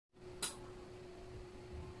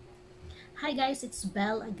Hi guys, it's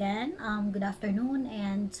Belle again. Good afternoon,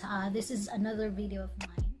 and this is another video of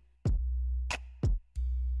mine.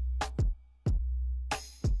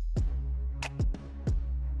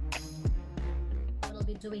 What I'll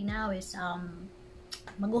be doing now is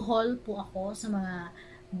mag-haul po ako sa mga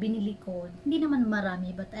binili ko. Hindi naman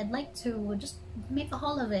marami, but I'd like to just make a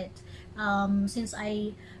haul of it. Since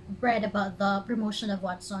I read about the promotion of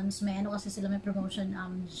Watsons, may ano kasi sila may promotion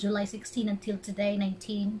July 16 until today,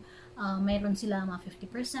 19. Mayroon sila mga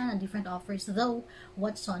 50% and different offers. Though,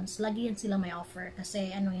 Watsons, lagi yan sila may offer. Kasi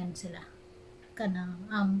ano yan sila?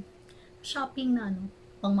 Kanang shopping na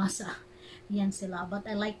pangmasa. Yan sila. But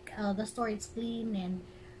I like the store, it's clean and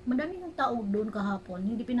madami ng tao doon kahapon.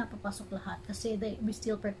 Hindi pinapapasok lahat kasi we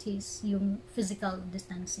still practice yung physical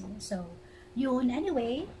distancing. So, yun.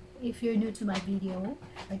 Anyway, if you're new to my video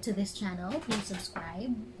or to this channel, please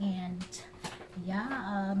subscribe. And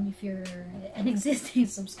yeah, if you're an existing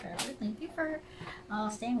subscriber, thank you for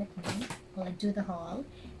staying with me while I do the haul.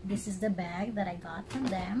 This is the bag that I got from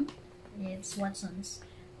them. It's Watsons.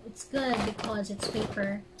 It's good because it's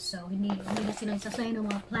paper, so hindi na sila sasay ng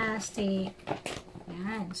mga plastic.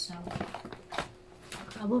 Yan, so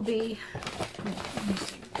I will be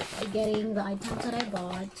getting the items that I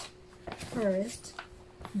bought. First,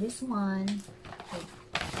 this one.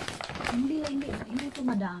 Hindi ito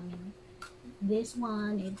madami. This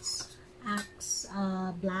one, it's Axe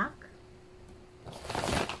Black.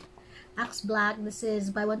 Axe Black. This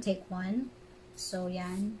is buy one take one. So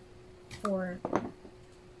yan, for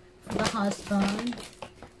the husband.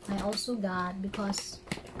 I also got because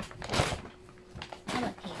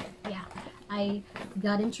I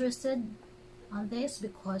got interested on this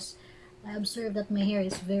because I observed that my hair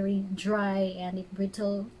is very dry and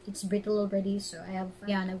it's brittle already. So I have,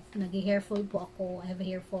 nag-hair fall po ako. I have a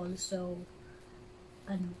hair fall. So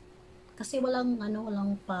kasi walang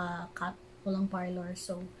pa-cut, walang parlor.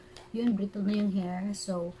 So yun, brittle na yung hair.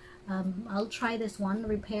 So I'll try this one,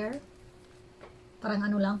 repair. Parang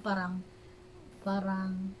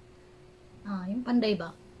yung panday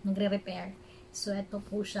ba? Nagre-repair. So, ito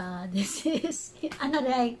po siya. This is, ano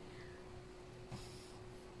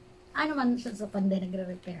man siya sa panday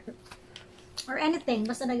nagre-repair. Or anything,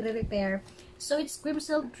 basta nagre-repair. So, it's Cream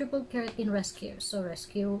Silk Triple Keratin Rescue. So,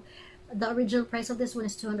 Rescue. The original price of this one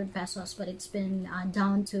is 200 pesos, but it's been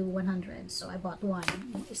down to 100. So, I bought one.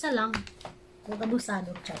 Isa lang.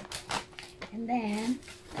 Kabusado. And then,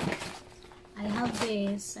 I have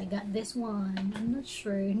this. I got this one. I'm not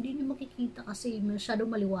sure. Hindi niyo makikita kasi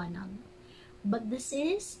masyadong maliwanag. But this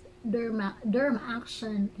is Derm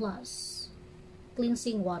Action Plus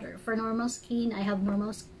Cleansing Water. For normal skin, I have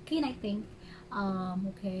normal skin, I think.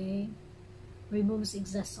 Okay. Removes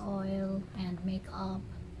excess oil and makeup.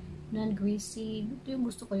 Non-greasy. Ito yung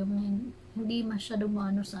gusto ko, yung hindi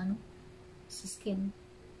masyadong sa skin.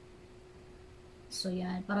 So,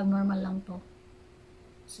 yan. Parang normal lang to.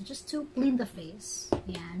 So, just to clean the face.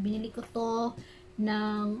 Yan. Binili ko to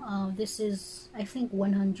ng, this is, I think,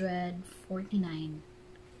 149.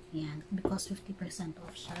 Yan. Because 50%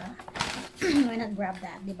 off siya. Why not grab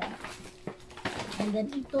that, diba? And then,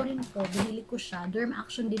 ito rin po, binili ko siya. Derm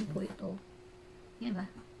Action din po ito. Yan ba?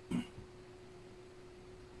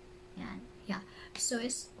 Yan. Yeah. So,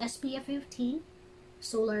 it's SPF 50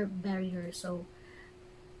 solar barrier. So,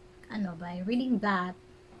 by reading that,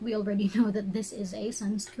 we already know that this is a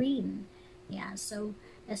sunscreen. Yeah, so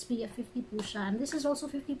SPF 50 po siya. And this is also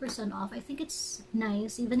 50% off. I think it's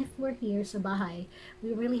nice. Even if we're here sa bahay,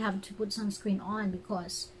 we really have to put sunscreen on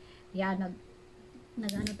because, yeah,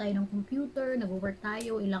 nag-ano tayo ng computer, nag-work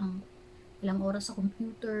tayo, ilang oras sa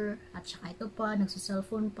computer, at saka ito pa,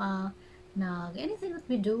 nagsa-cellphone pa, anything that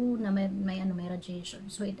we do na may radiation.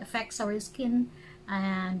 So it affects our skin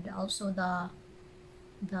and also the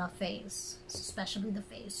face, especially the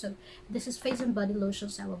face. So this is face and body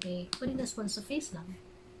lotions. I will be putting this one sa face lang.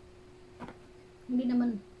 Hindi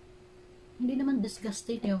naman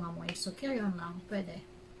disgusting yung amoy. So carry on lang, pwede.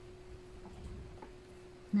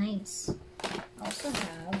 Nice. Also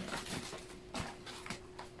have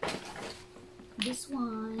this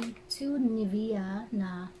one, 2 Nivea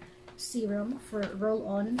na serum for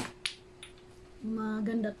roll-on.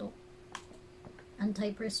 Maganda to.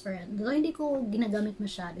 Antiperspirant. Though hindi ko ginagamit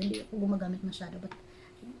masyado, hindi ako gumagamit masyado, but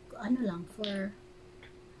ano lang, for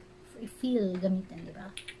feel gamitin,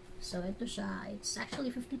 diba? So, ito siya. It's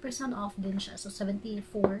actually 50% off din siya. So,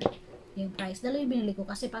 74 yung price. Dalawa yung binili ko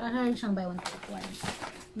kasi para na rin siyang buy one take one.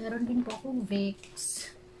 Meron din po akong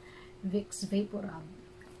Vicks Vaporub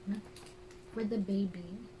for the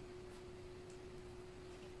baby.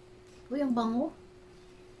 Uy, ang bango.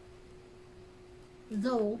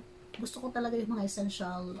 Though, gusto ko talaga yung mga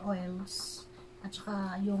essential oils at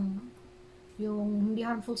saka yung hindi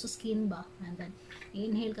harmful sa skin ba, and then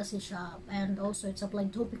i-inhale kasi siya, and also it's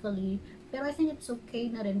applied topically, pero I think it's okay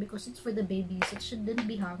na rin because it's for the babies, it shouldn't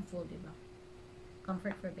be harmful, diba?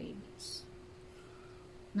 Comfort for babies.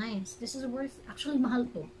 Nice. This is worth, actually mahal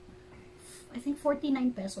to, I think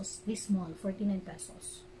 49 pesos, this small, 49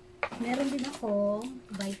 pesos. Meron din ako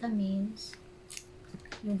vitamins,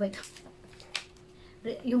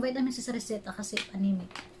 yung vitamins sa reseta kasi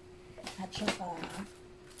anemic. At saka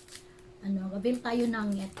avail tayo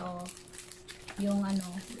ng ito, yung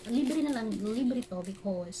libre na lang, libre to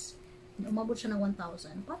because umabot siya ng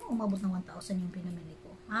 1,000. Paano umabot ng 1,000 yung pinamili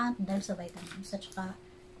ko? Dahil sa vitamins. At saka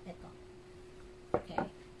ito. Okay.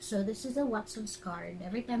 So, this is a Watson's card.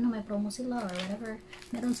 Every time na may promo sila or whatever,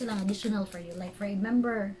 meron silang additional for you. Like, for a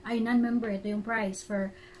member, non-member, ito yung price.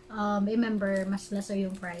 For a member, mas lesser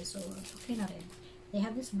yung price. So, okay na rin. They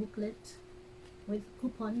have this booklet with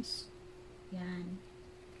coupons. Yan.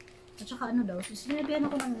 At saka daw, so, sinabihan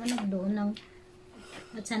ako ng doon, ng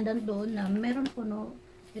attendant doon, na meron ko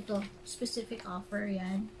ito, specific offer,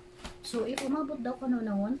 yan. So, if umabot daw ko ng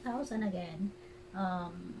 1,000 again,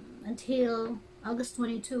 until August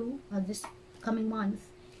 22, this coming month,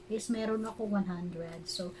 is meron ako 100.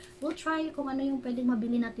 So, we'll try kung ano yung pwedeng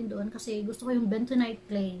mabili natin doon kasi gusto ko yung bentonite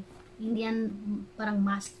clay. Indian, parang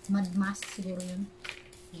mask, mud mask siguro yun.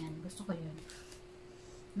 Yan, gusto ko yun.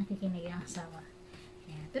 Nakikinig ang asawa.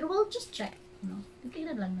 Yan. Pero we'll just check, no?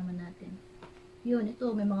 Titignan lang naman natin. Yun, ito,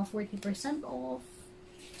 may mga 40% off.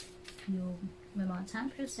 Yung, may mga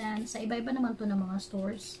 10%. Sa iba-iba naman to ng mga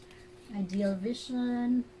stores. Ideal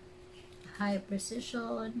Vision, High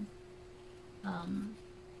Precision, 10%,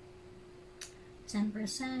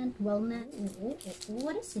 Wellness.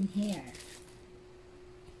 What is in here?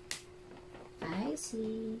 I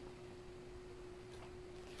see.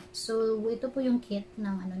 So, ito po yung kit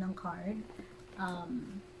ng ng card.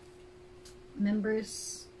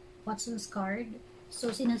 Members Watson's card.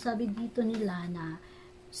 So, sinasabi dito nila na,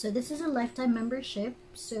 so this is a lifetime membership.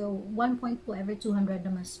 So, 1 point po every 200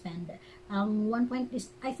 na mas-spend. 1 point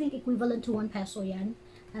is, I think, equivalent to 1 peso yan.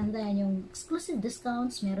 And then, yung exclusive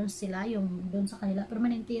discounts, meron sila yung doon sa kanila.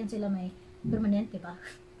 Permanente yan sila, may permanente ba?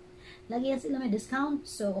 Lagi yan sila may discount.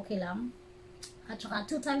 So, okay lang. At saka,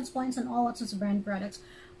 2 times points on all Watson's brand products.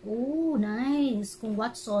 Oh, nice. Kung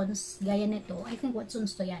Watson's, gaya nito, I think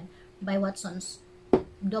Watson's to yan. By Watson's,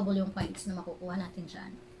 double yung points na makukuha natin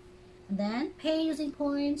dyan. And then, pay using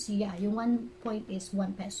points. Yeah, yung 1 point is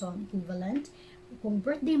 1 peso equivalent. Kung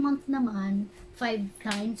birthday month naman, 5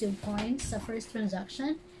 times yung points sa first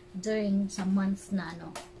transaction during sa month na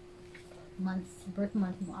birth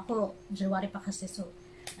month mo. Ako, January pa kasi, so,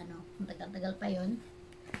 matagal-tagal pa yun.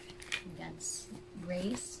 God's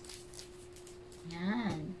grace.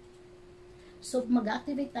 Yan. So,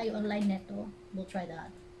 mag-activate tayo online neto. We'll try that.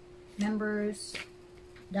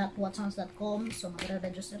 Members.watsons.com. So,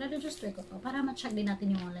 mag-register ko to para ma-check din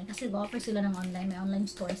natin yung online. Kasi go-offer sila ng online. May online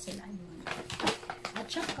store sila. At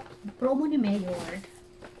saka, promo ni Mayor,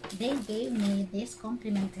 they gave me this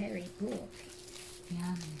complimentary book.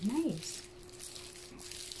 Yan. Nice.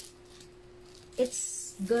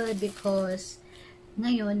 It's good because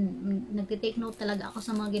ngayon, nagtitake note talaga ako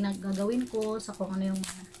sa mga ginagawin ko, sa kung ano yung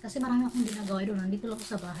kasi marami akong ginagawa doon. Nandito lang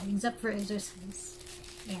ako sa bahay, except for exercise.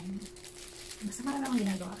 Ayan. Basta marami akong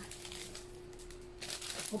ginagawa.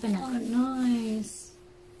 Open na. Oh, nice.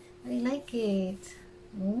 I like it.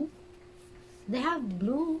 Oh. They have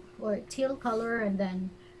blue or teal color and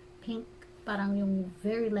then pink. Parang yung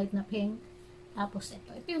very light na pink. Tapos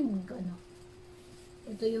ito. Ito yung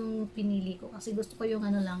ito yung pinili ko. Kasi gusto ko yung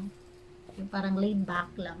lang, yung parang laid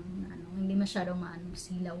back lang, hindi masyadong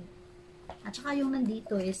silaw. At saka yung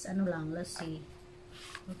nandito is lang, let's see.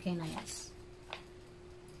 Okay, nice.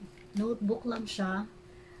 Notebook lang siya.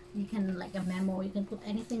 You can like a memo, you can put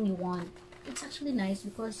anything you want. It's actually nice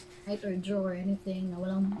because height or draw or anything, na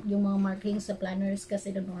walang yung mga markings sa planners kasi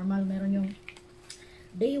the normal, meron yung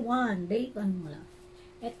day 1, wala.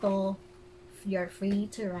 Ito, you're free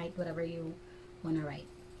to write whatever you wanna write.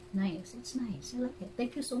 Nice, it's nice. I like it.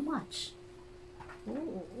 Thank you so much.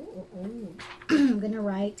 Oh. I'm gonna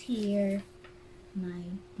write here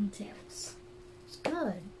my details. It's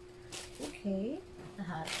good. Okay.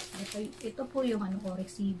 Lahat. Ito po yung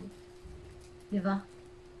resibo. Diba?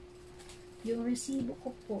 Yung resibo ko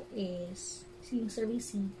po is, yung sa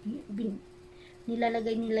receipt,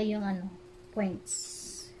 nilalagay nila yung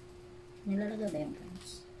points. Nilalagay ba yung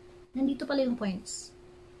points? Nandito pala yung points.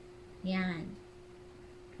 Yan.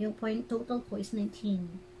 Yung point total ko is 19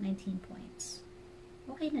 points.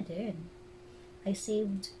 Okay na din. I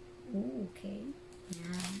saved. Oh, okay.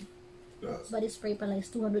 Yan. body spray pala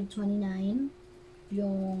is 229.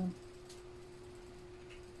 Yung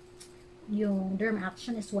Derm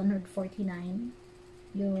Action is 149.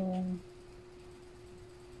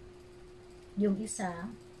 Yung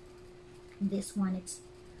isa, this one, it's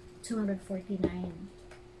 249.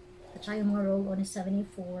 At saka yung mga roll-on is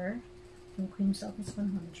 74. Yung cream silk is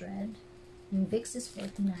 100. Yung Vicks is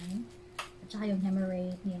 49. At saka yung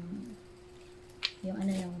Hemorrhoid, yung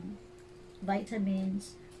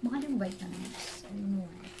vitamins. Mahal yung vitamins. I don't know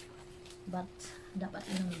why. But, dapat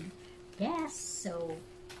inumin. Yes! So,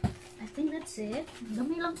 I think that's it.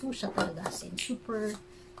 Gamay lang po siya talaga. Sin super,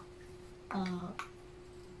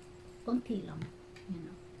 konti lang. You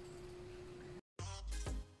know.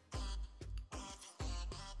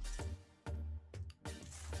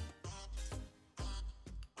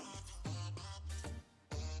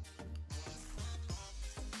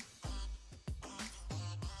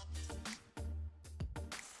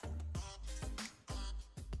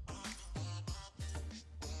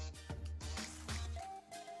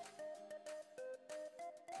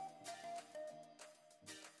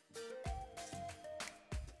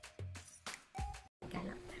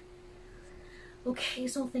 Okay,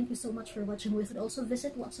 so thank you so much for watching. We should also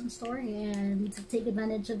visit Watson's store and take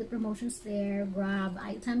advantage of the promotions there. Grab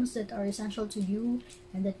items that are essential to you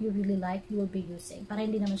and that you really like, you will be using. Para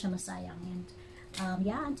hindi naman siya masayang. And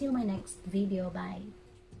yeah, until my next video. Bye!